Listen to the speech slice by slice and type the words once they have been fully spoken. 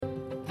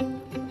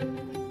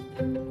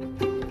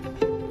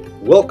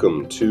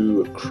Welcome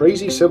to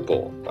Crazy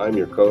Simple. I'm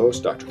your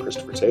co-host, Dr.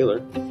 Christopher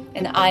Taylor.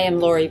 And I am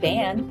Lori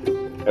Van.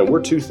 And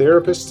we're two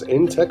therapists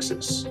in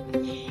Texas.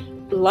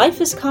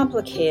 Life is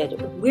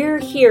complicated. We're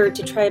here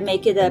to try to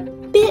make it a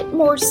bit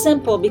more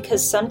simple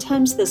because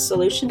sometimes the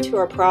solution to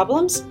our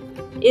problems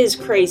is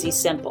crazy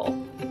simple.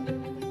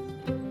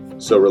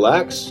 So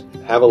relax,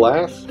 have a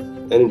laugh,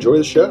 and enjoy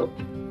the show.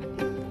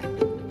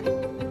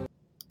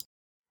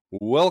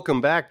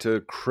 Welcome back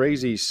to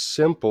Crazy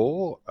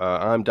Simple.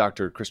 I'm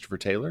Dr. Christopher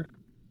Taylor.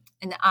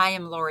 And I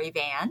am Lori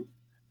Van.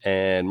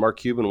 And Mark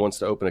Cuban wants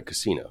to open a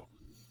casino.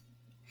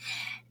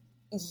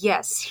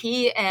 Yes,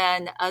 he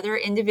and other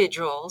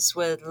individuals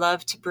would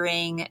love to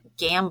bring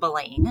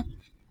gambling.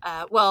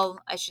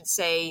 I should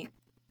say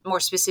more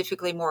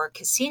specifically, more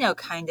casino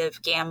kind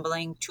of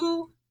gambling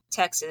to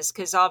Texas,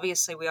 because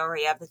obviously we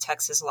already have the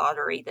Texas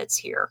lottery that's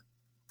here.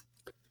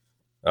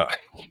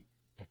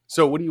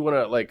 So what do you want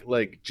to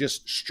like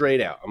just straight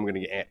out? I'm going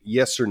to get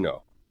yes or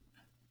no.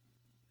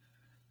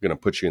 I'm going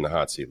to put you in the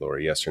hot seat,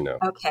 Lori. Yes or no?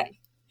 Okay.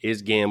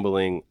 Is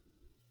gambling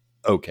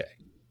okay?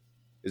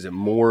 Is it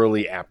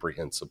morally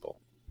apprehensible?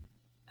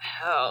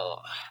 Oh.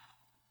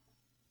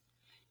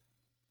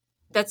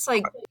 That's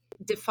like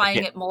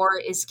defining it more.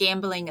 Is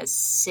gambling a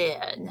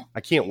sin?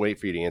 I can't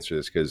wait for you to answer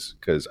this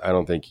because I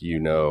don't think you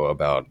know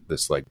about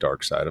this like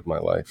dark side of my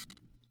life.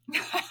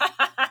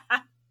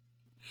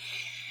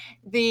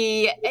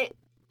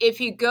 If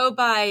you go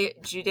by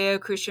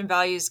Judeo-Christian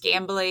values,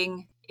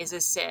 gambling is a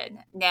sin.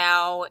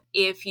 Now,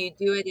 if you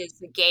do it as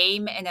a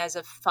game and as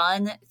a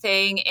fun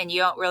thing and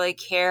you don't really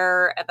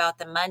care about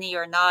the money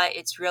or not,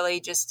 it's really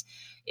just,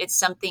 it's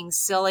something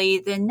silly,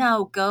 then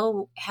no,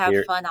 go have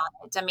fun on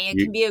it. I mean,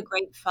 it can be a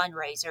great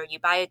fundraiser. You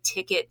buy a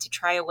ticket to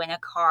try to win a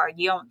car.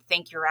 You don't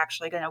think you're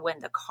actually going to win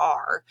the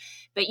car,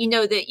 but you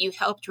know that you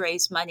helped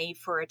raise money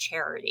for a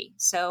charity.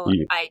 So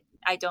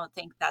I don't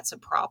think that's a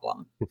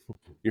problem.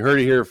 You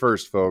heard it here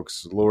first,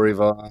 folks. Lori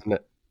Vaughn,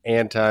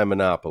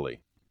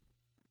 anti-monopoly.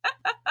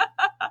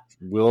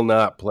 Will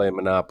not play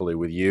Monopoly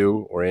with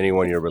you or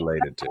anyone you're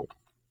related to.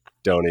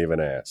 Don't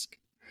even ask.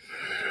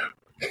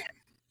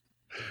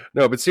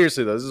 No, but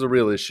seriously, though, this is a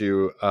real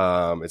issue.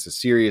 It's a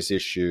serious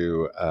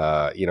issue.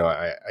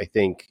 I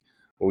think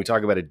when we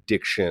talk about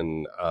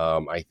addiction,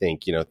 I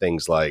think,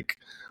 things like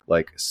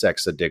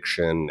sex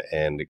addiction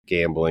and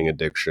gambling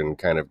addiction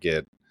kind of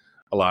get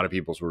a lot of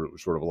people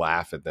sort of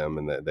laugh at them,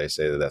 and they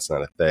say that that's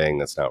not a thing,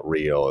 that's not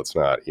real, it's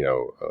not,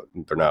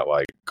 they're not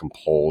like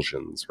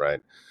compulsions, right?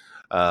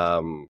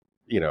 But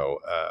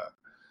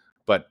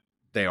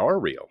they are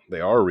real.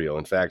 They are real.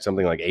 In fact,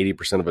 something like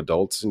 80% of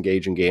adults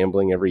engage in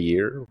gambling every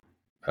year.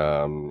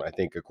 I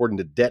think according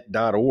to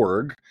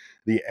debt.org,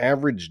 the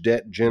average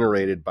debt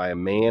generated by a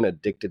man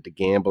addicted to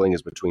gambling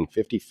is between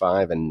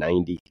 $55,000 and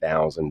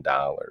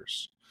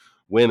 $90,000.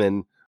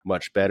 Women,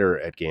 much better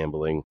at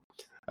gambling,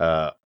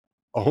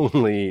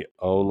 only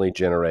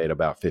generate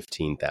about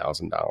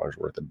 $15,000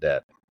 worth of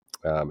debt.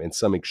 In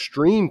some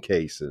extreme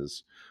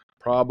cases,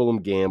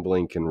 problem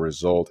gambling can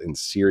result in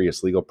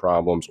serious legal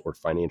problems or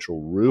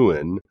financial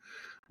ruin.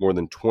 More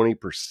than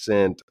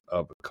 20%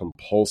 of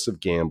compulsive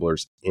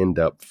gamblers end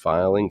up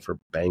filing for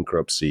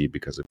bankruptcy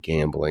because of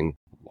gambling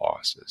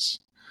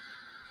losses.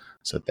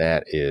 So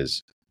that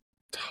is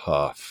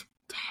tough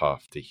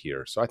to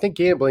hear. So I think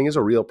gambling is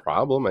a real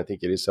problem. I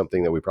think it is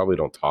something that we probably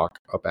don't talk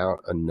about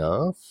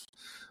enough.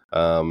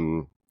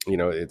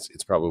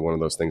 It's probably one of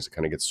those things that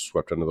kind of gets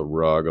swept under the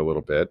rug a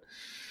little bit.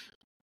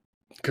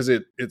 Because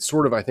it's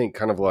sort of, I think,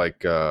 kind of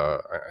like, I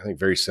think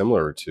very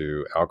similar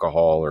to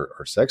alcohol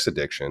or sex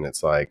addiction.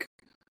 It's like,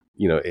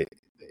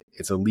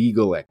 it's a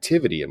legal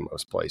activity in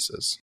most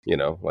places,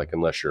 like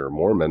unless you're a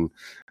Mormon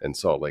in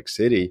Salt Lake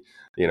City,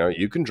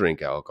 you can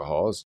drink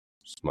alcohol as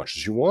much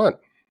as you want.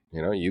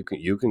 You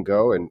can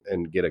go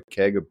and get a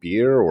keg of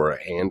beer or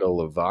a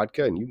handle of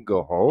vodka, and you can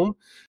go home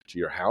to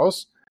your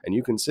house and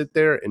you can sit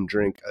there and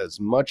drink as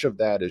much of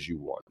that as you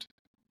want,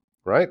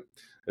 right?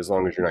 As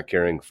long as you're not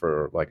caring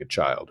for like a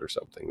child or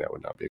something, that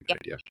would not be a good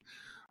idea.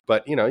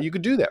 But, you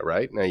could do that,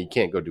 right? Now, you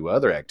can't go do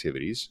other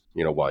activities,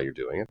 while you're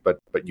doing it,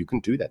 but you can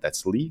do that.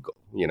 That's legal,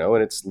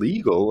 and it's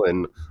legal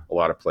in a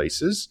lot of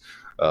places,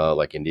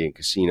 like Indian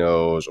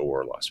casinos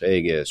or Las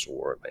Vegas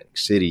or Atlantic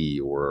City,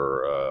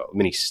 or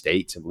many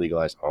states have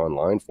legalized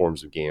online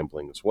forms of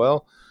gambling as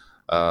well.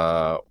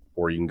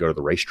 Or you can go to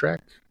the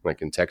racetrack.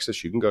 Like in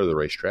Texas, you can go to the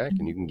racetrack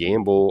and you can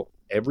gamble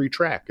every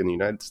track in the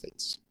United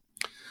States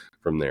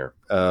from there.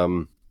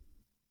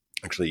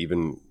 Actually,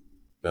 even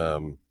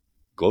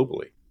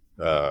globally.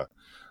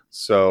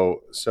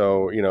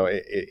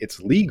 It's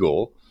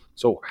legal.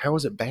 So how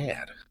is it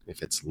bad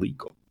if it's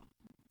legal?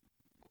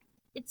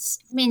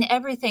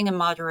 Everything in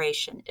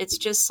moderation. It's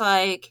just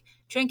like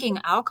drinking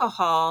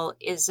alcohol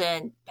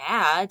isn't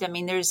bad.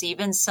 There's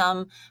even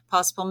some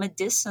possible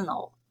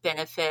medicinal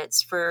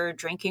benefits for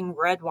drinking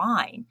red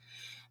wine.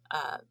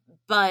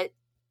 But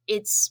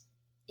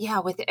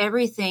with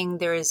everything,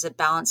 there is a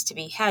balance to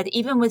be had,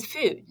 even with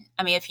food.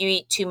 If you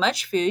eat too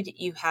much food,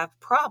 you have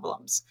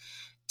problems.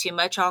 Too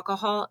much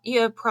alcohol,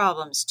 you have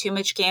problems. Too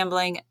much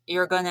gambling,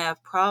 you're going to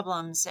have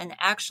problems. And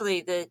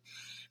actually,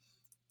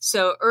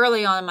 so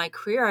early on in my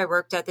career, I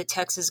worked at the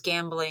Texas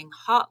Gambling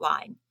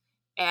Hotline,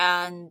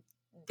 and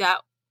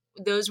that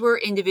those were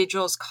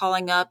individuals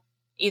calling up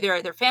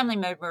either their family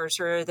members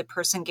or the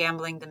person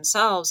gambling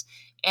themselves,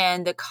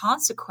 and the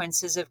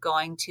consequences of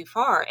going too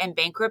far. And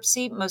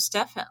bankruptcy, most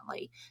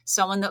definitely.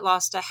 Someone that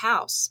lost a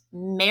house,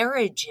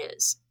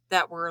 marriages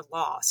that were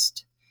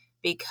lost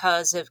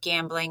because of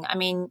gambling. I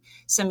mean,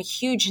 some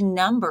huge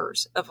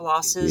numbers of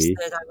losses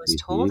that I was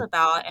Mm-hmm. told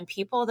about, and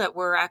people that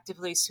were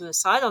actively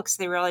suicidal because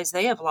they realize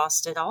they have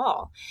lost it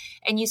all.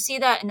 And you see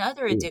that in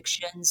other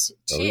addictions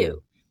Oh, yeah.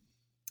 too.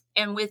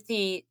 And with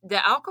the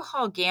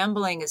alcohol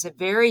gambling is a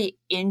very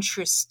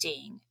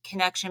interesting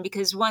connection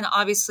because one,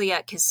 obviously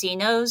at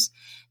casinos,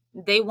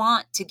 they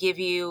want to give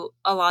you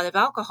a lot of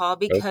alcohol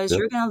Oh, because yeah.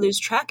 you're going to lose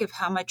track of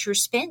how much you're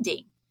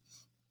spending.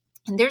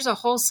 And there's a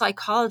whole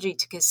psychology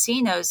to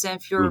casinos. And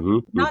if you're Mm-hmm.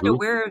 not Mm-hmm.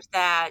 aware of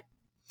that,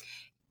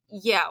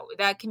 yeah,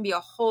 that can be a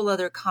whole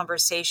other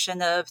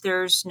conversation of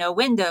there's no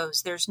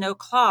windows, there's no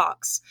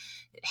clocks.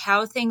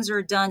 How things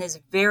are done is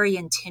very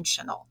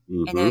intentional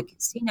in Mm-hmm. a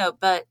casino.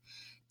 But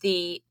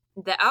the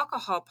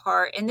alcohol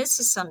part, and this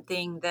is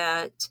something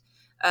that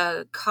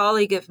a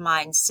colleague of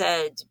mine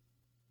said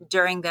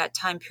during that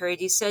time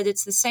period, he said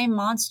it's the same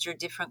monster,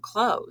 different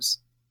clothes.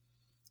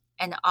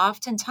 And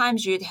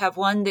oftentimes you'd have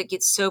one that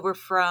gets sober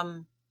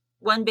from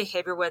one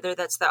behavior, whether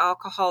that's the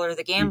alcohol or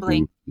the Mm-hmm.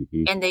 gambling,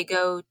 Mm-hmm. and they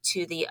go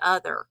to the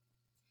other.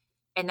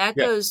 And that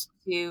Yeah. goes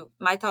to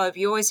my thought of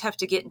you always have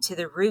to get into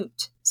the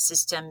root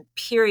system,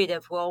 period,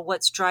 of, well,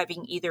 what's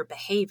driving either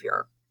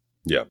behavior.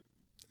 Yeah.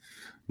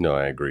 No,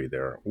 I agree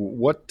there.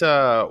 What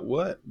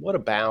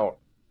about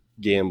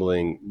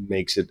gambling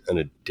makes it an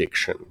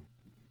addiction,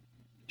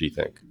 do you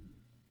think?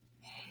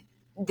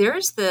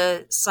 There's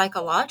the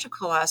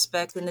psychological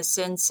aspect in the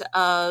sense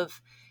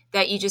of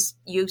that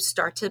you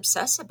start to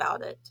obsess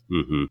about it.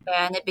 Mm-hmm.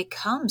 And it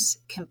becomes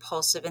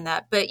compulsive in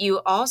that. But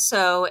you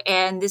also,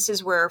 and this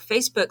is where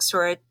Facebook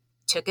sort of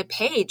took a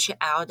page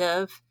out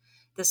of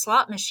the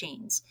slot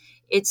machines,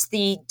 it's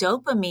the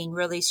dopamine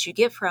release you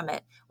get from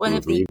it. One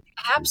of Mm-hmm. the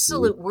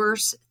absolute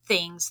worst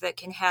things that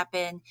can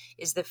happen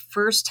is the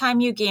first time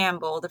you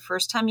gamble, the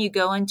first time you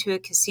go into a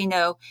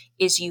casino,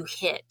 is you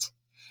hit.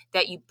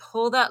 That you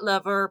pull that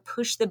lever,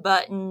 push the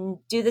button,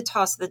 do the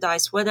toss of the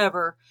dice,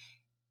 whatever,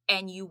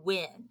 and you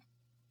win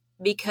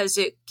because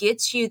it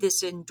gets you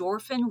this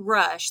endorphin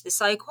rush,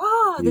 this like,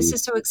 wow, this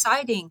is so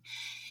exciting.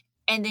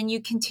 And then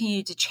you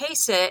continue to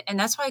chase it. And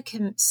that's why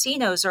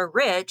casinos are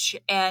rich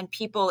and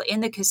people in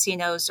the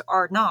casinos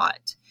are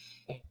not,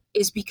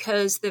 is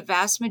because the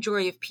vast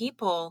majority of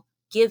people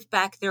give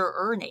back their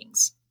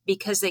earnings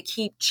because they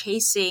keep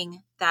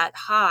chasing that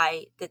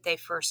high that they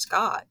first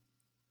got.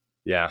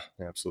 Yeah,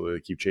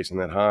 absolutely. Keep chasing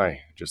that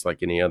high, just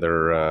like any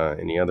other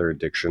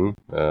addiction.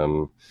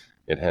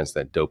 It has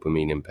that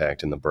dopamine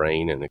impact in the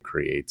brain, and it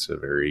creates a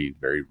very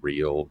very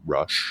real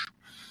rush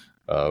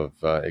of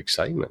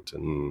excitement.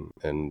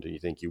 And you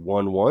think you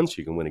won once,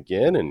 you can win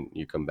again, and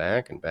you come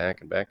back and back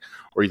and back,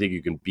 or you think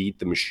you can beat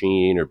the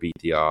machine or beat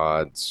the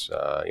odds.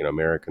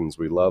 Americans,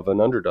 we love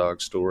an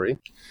underdog story.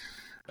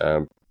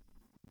 Um,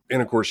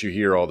 and of course, you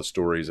hear all the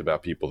stories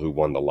about people who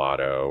won the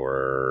lotto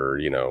or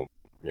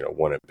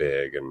won it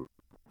big, and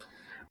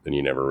then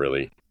you never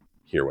really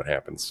hear what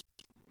happens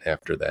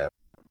after that.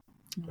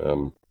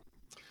 Um,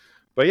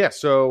 but yeah,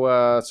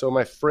 so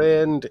my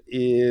friend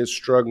is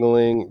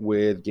struggling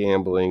with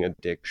gambling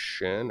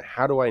addiction.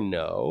 How do I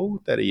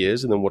know that he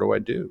is, and then what do I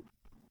do?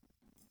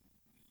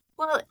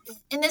 Well,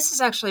 and this is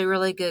actually a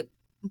really good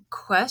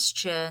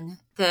question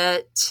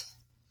that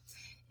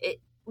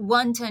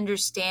one to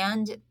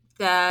understand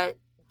that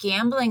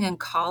gambling in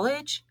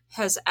college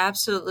has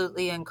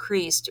absolutely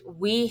increased.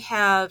 We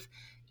have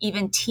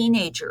even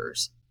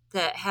teenagers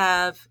that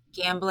have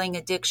gambling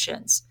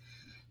addictions.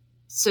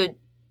 So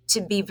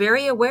to be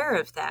very aware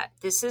of that,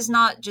 this is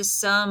not just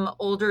some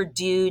older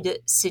dude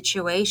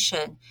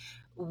situation.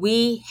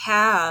 We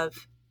have The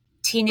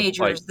plight,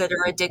 teenagers that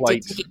are the addicted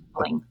plight, to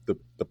gambling.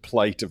 the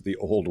plight of the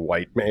old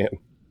white man.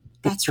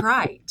 That's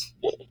right.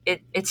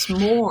 It's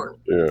more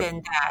Yeah,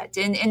 than that.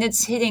 And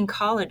it's hitting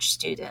college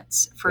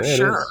students for yeah, it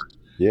sure. is.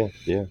 Yeah,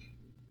 yeah.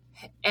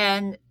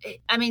 And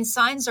I mean,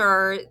 signs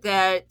are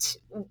that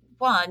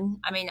one,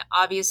 I mean,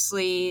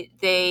 obviously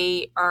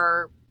they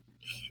are,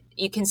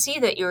 you can see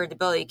that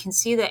irritability, you can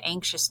see the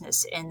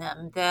anxiousness in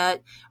them.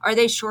 That are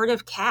they short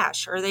of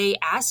cash? Are they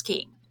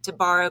asking to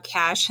borrow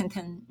cash and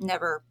then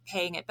never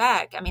paying it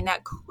back? I mean,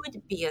 that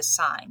could be a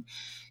sign.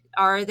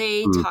 Are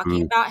they talking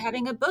Mm-hmm. about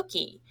having a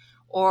bookie?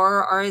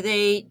 Or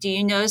do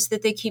you notice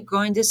that they keep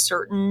going to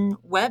certain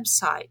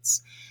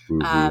websites?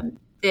 Mm-hmm.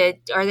 That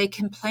are they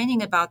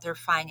complaining about their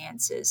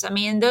finances? I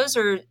mean,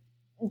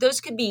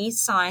 those could be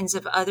signs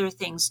of other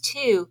things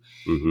too,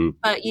 Mm-hmm.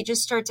 but you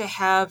just start to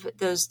have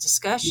those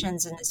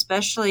discussions, and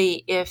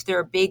especially if there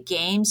are big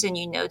games and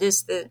you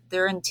notice that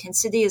their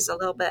intensity is a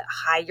little bit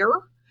higher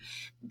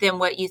than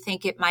what you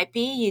think it might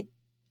be,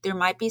 there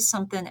might be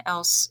something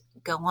else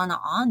going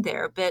on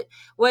there. But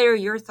what are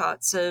your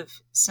thoughts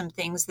of some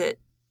things that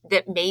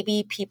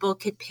maybe people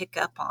could pick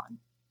up on?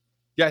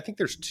 Yeah, I think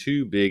there's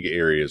two big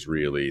areas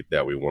really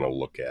that we want to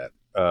look at.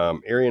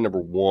 Area number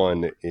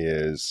one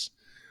is,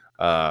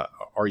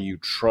 are you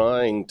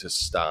trying to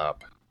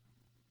stop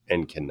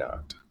and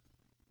cannot?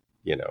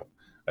 You know,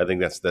 I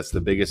think that's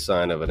the biggest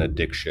sign of an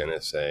addiction,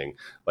 is saying,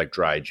 like,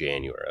 dry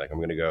January. Like, I'm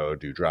going to go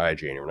do dry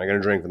January. I'm not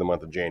going to drink for the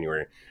month of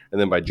January, and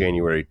then by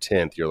January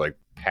 10th, you're like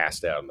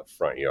passed out in the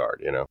front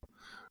yard.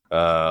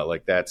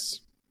 Like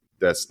that's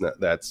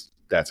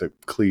a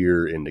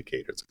clear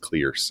indicator. It's a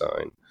clear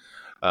sign.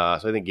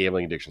 So I think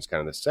gambling addiction is kind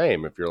of the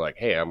same. If you're like,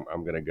 hey, I'm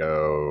going to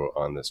go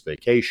on this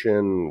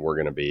vacation. We're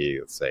going to be,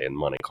 let's say, in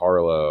Monte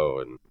Carlo,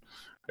 and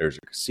there's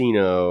a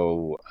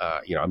casino.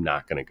 I'm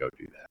not going to go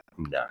do that.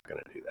 I'm not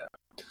going to do that.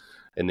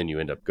 And then you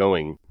end up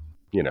going,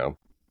 yeah,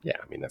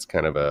 I mean, that's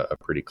kind of a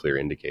pretty clear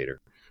indicator.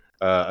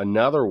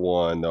 Another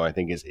one, though, I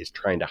think is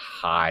trying to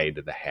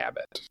hide the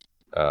habit.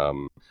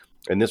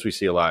 And this we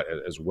see a lot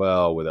as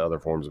well with other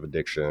forms of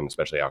addiction,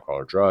 especially alcohol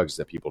or drugs,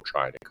 that people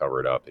try to cover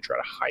it up. They try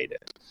to hide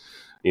it.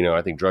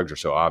 I think drugs are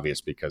so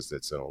obvious because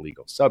it's an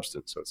illegal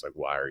substance. So it's like,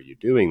 why are you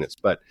doing this?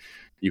 But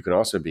you can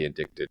also be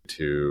addicted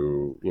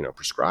to,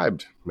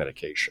 prescribed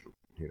medication,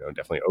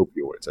 definitely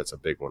opioids. That's a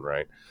big one,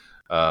 right?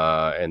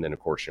 And then, of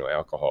course,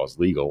 alcohol is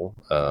legal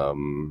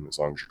as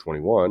long as you're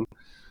 21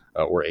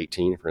 or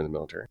 18 if you're in the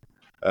military.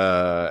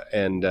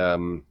 And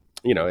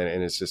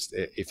it's just,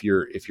 if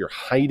you're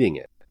hiding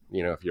it,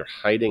 if you're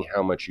hiding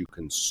how much you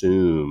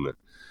consume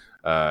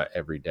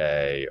every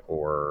day,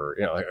 or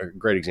a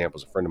great example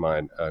is a friend of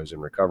mine who's in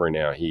recovery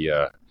now. He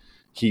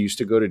used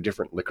to go to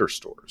different liquor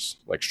stores,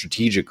 like,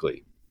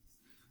 strategically,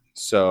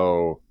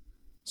 so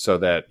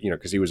that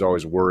because he was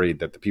always worried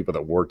that the people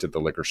that worked at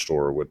the liquor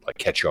store would, like,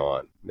 catch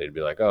on. They'd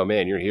be like, "Oh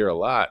man, you're here a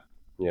lot,"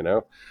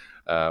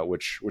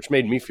 which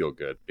made me feel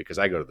good because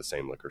I go to the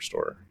same liquor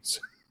store,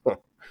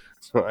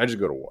 so I just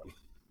go to one.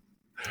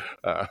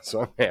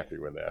 So I'm happy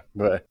with that.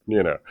 But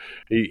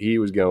he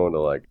was going to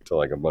a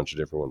bunch of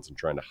different ones and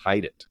trying to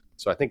hide it.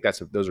 So I think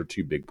those are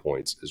two big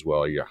points as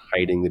well. You're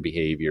hiding the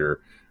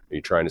behavior.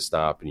 You're trying to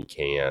stop and you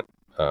can't.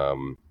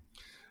 And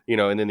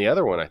then the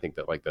other one, I think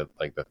that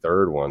the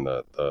third one,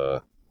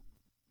 the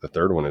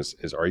third one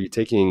is are you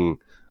taking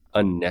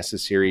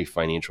unnecessary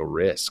financial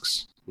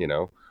risks?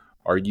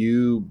 Are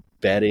you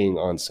betting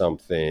on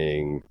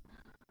something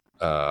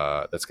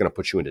that's going to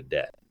put you into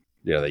debt,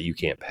 that you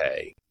can't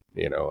pay?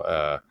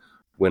 Because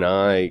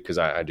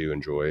I do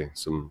enjoy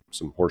some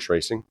horse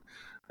racing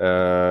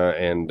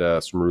and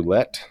some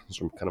roulette,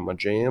 some kind of my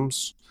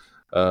jams.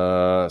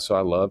 So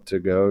I love to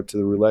go to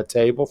the roulette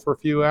table for a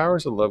few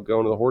hours. I love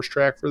going to the horse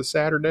track for the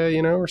Saturday,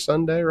 or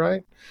Sunday,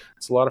 right?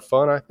 It's a lot of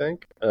fun, I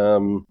think,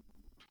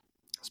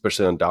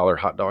 especially on dollar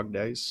hot dog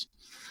days,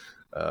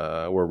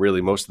 where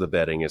really most of the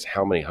betting is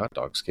how many hot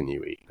dogs can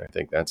you eat. I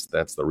think that's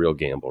the real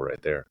gamble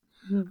right there.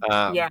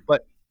 Yeah.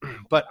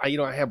 But I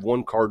have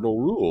one cardinal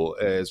rule.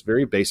 It's a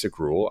very basic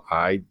rule.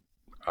 I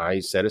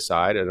set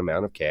aside an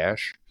amount of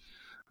cash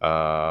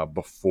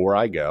before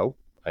I go.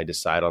 I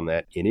decide on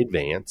that in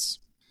advance.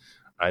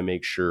 I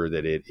make sure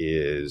that it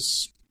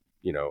is,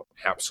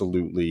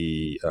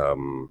 absolutely,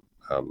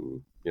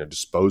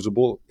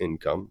 disposable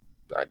income.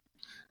 I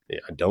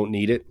don't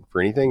need it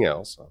for anything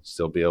else. I'll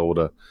still be able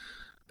to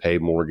pay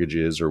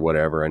mortgages or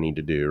whatever I need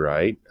to do,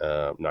 right?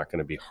 I'm not going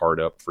to be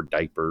hard up for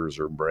diapers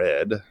or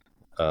bread.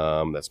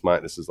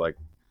 This is like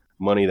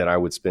money that I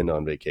would spend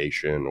on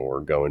vacation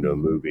or going to a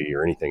movie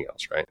or anything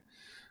else, right?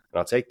 And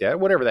I'll take that,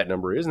 whatever that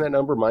number is, and that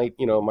number might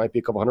be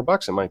a couple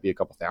 $100, it might be a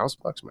couple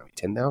 $1,000, it might be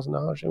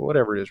 $10,000,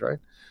 whatever it is, right?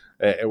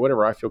 And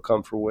whatever I feel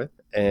comfortable with,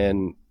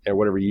 and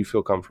whatever you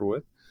feel comfortable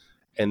with,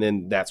 and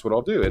then that's what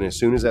I'll do. And as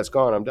soon as that's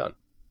gone, I'm done.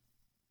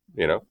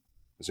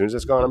 As soon as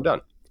that's gone, I'm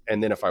done.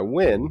 And then if I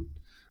win,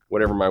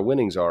 whatever my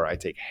winnings are, I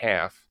take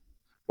half.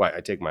 Well,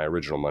 I take my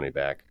original money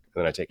back,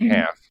 and then I take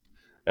half.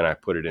 And I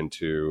put it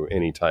into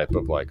any type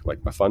of like my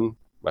fun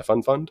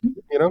fund,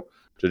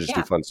 to just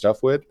do fun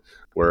stuff with.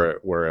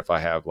 Where if I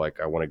have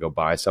I want to go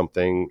buy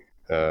something,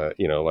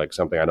 like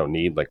something I don't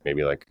need, like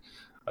maybe like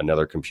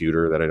another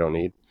computer that I don't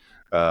need,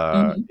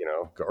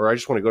 or I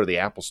just want to go to the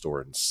Apple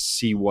store and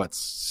see what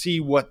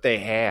they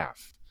have,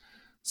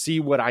 see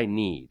what I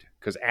need,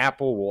 because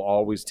Apple will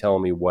always tell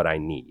me what I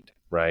need,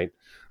 right?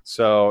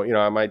 So,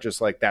 I might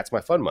just that's my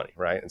fun money,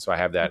 right? And so I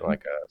have that in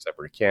like a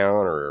separate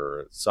account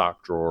or a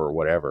sock drawer or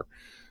whatever,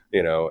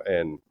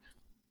 and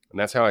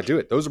that's how I do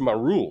it. Those are my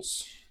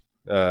rules.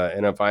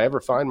 And if I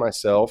ever find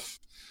myself,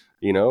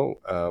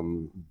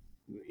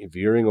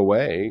 veering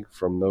away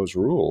from those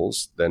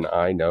rules, then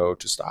I know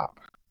to stop.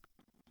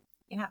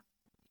 Yeah.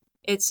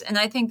 And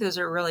I think those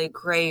are really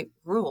great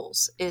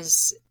rules.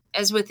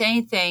 As with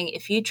anything,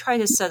 if you try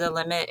to set a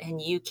limit and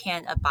you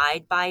can't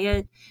abide by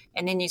it,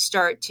 and then you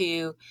start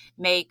to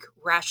make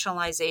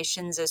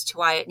rationalizations as to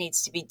why it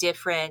needs to be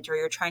different, or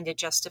you're trying to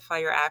justify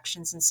your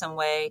actions in some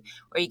way,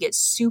 or you get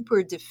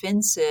super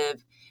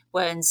defensive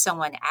when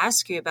someone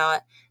asks you about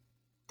it,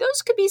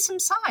 those could be some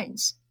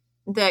signs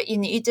that you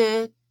need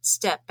to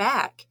step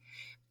back.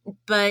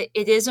 But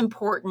it is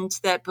important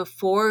that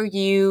before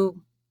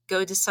you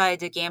go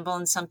decide to gamble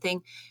on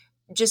something,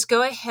 just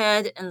go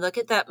ahead and look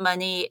at that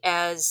money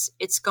as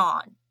it's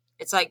gone.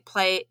 It's like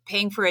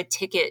paying for a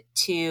ticket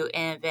to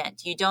an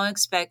event. You don't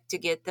expect to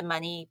get the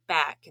money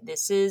back.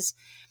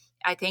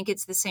 I think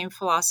it's the same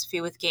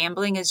philosophy with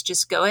gambling, is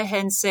just go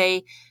ahead and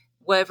say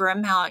whatever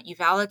amount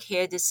you've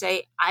allocated, to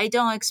say, I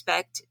don't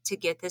expect to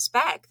get this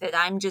back, that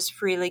I'm just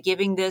freely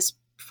giving this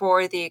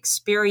for the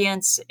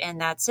experience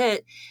and that's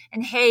it.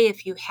 And hey,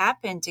 if you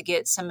happen to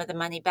get some of the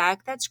money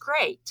back, that's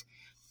great.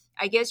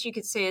 I guess you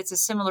could say it's a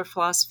similar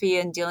philosophy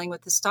in dealing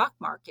with the stock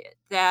market,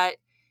 that,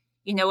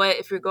 you know what,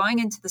 if you're going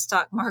into the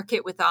stock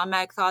market with the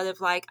automatic thought of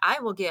like, I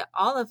will get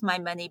all of my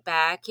money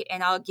back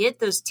and I'll get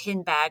those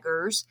 10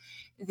 baggers,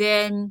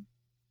 then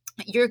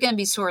you're going to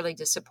be sorely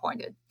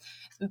disappointed.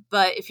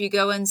 But if you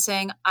go in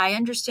saying, I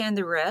understand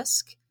the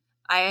risk,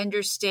 I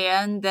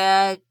understand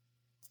that,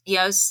 you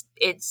know,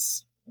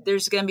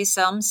 there's going to be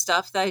some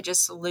stuff that I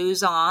just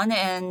lose on,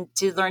 and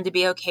to learn to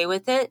be okay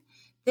with it,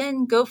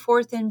 then go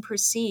forth and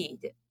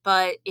proceed.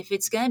 But if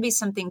it's going to be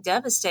something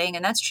devastating,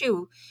 and that's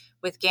true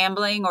with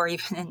gambling or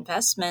even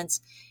investments,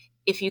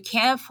 if you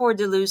can't afford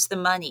to lose the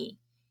money,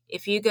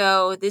 if you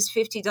go, this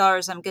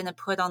 $50 I'm going to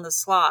put on the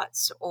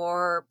slots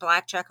or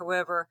blackjack or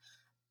whatever,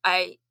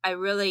 I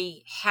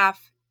really have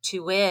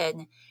to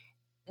win,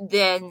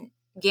 then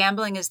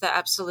gambling is the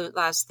absolute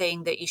last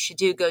thing that you should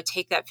do. Go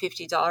take that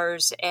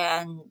 $50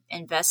 and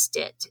invest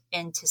it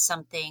into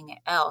something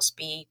else.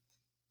 Be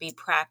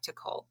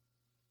practical.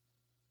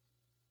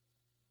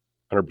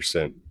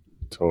 100%.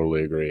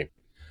 Totally agree.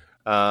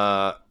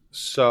 If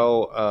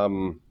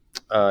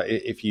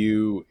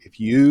you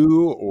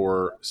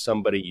or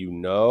somebody you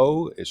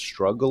know is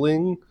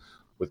struggling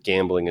with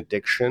gambling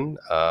addiction,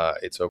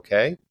 it's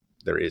okay.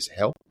 There is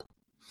help.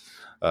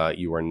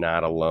 You are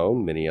not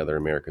alone. Many other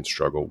Americans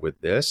struggle with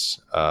this.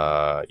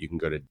 You can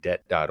go to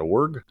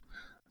debt.org.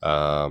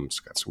 It's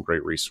got some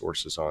great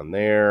resources on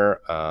there.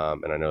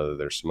 And I know that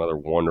there's some other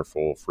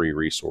wonderful free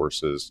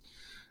resources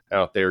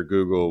out there.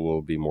 Google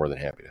will be more than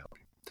happy to help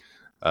you.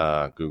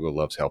 Google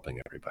loves helping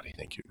everybody.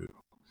 Thank you,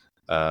 Google.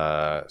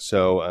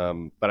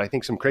 But I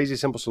think some crazy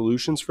simple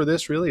solutions for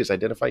this really is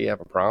identify you have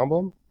a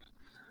problem,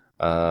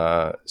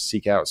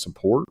 seek out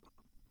support,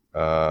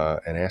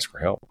 and ask for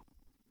help.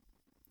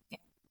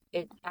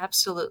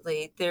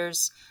 Absolutely.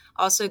 There's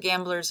also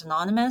Gamblers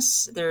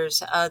Anonymous.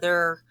 There's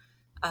other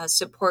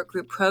support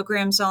group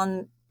programs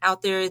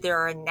out there. There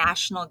are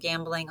national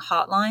gambling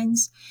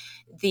hotlines.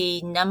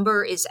 The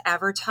number is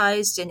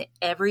advertised in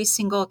every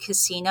single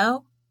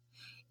casino.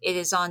 It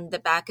is on the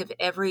back of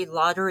every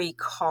lottery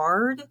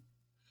card.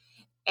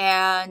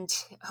 And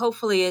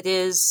hopefully it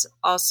is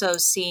also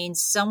seen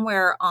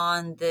somewhere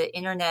on the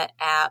internet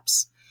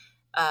apps,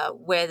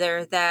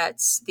 whether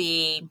that's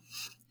the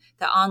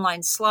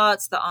online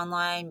slots, the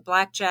online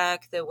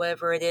blackjack, the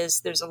whatever it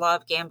is. There's a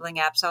lot of gambling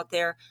apps out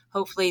there.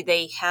 Hopefully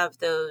they have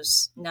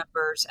those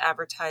numbers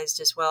advertised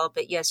as well.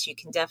 But yes, you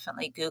can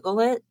definitely Google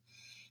it.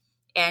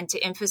 And to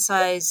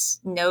emphasize,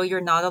 no,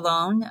 you're not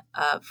alone.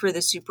 For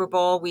the Super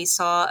Bowl, we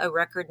saw a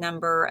record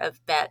number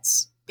of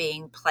bets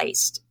being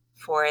placed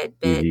for it.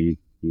 But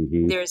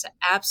there's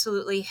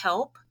absolutely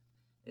help.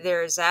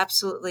 There's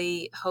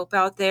absolutely hope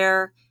out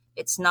there.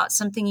 It's not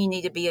something you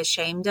need to be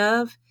ashamed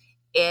of.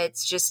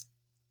 It's just,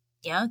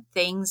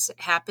 things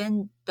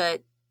happen,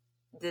 but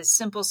the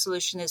simple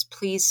solution is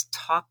please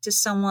talk to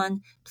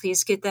someone,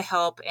 please get the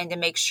help, and to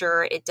make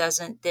sure it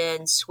doesn't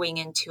then swing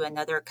into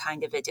another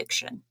kind of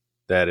addiction.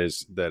 That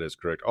is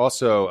correct.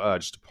 Also,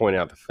 just to point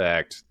out the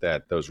fact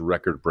that those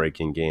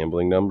record-breaking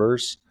gambling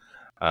numbers,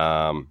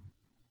 a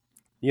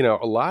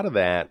lot of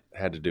that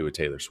had to do with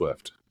Taylor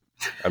Swift.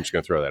 I'm just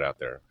going to throw that out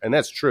there. And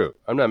that's true.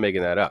 I'm not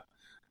making that up.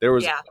 There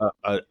was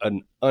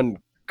an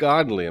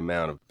ungodly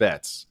amount of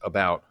bets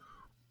about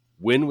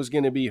when was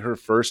going to be her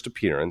first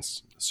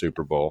appearance,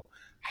 Super Bowl,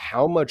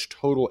 how much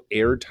total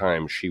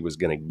airtime she was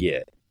going to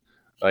get.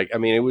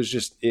 It was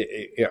just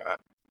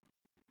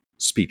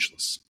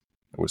speechless.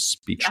 I was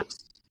speechless.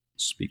 Yeah.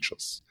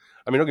 Speechless.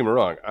 Don't get me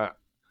wrong. I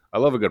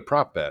love a good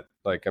prop bet.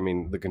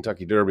 The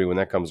Kentucky Derby, when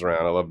that comes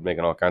around, I love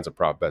making all kinds of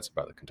prop bets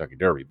about the Kentucky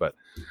Derby. But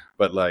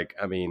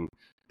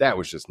that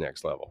was just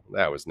next level.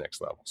 That was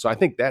next level. So I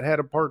think that had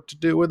a part to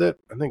do with it.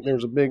 I think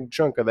there's a big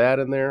chunk of that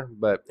in there.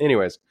 But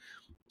anyways,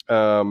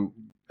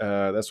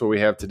 that's what we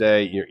have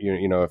today.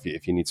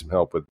 If you need some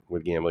help with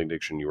gambling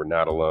addiction, you are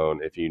not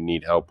alone. If you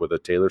need help with a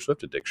Taylor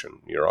Swift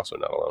addiction, you're also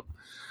not alone.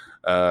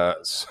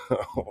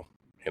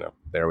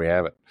 There we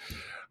have it.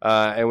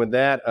 And with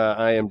that,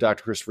 I am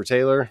Dr. Christopher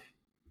Taylor.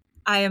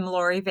 I am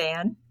Lori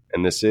Van.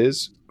 And this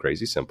is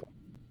Crazy Simple.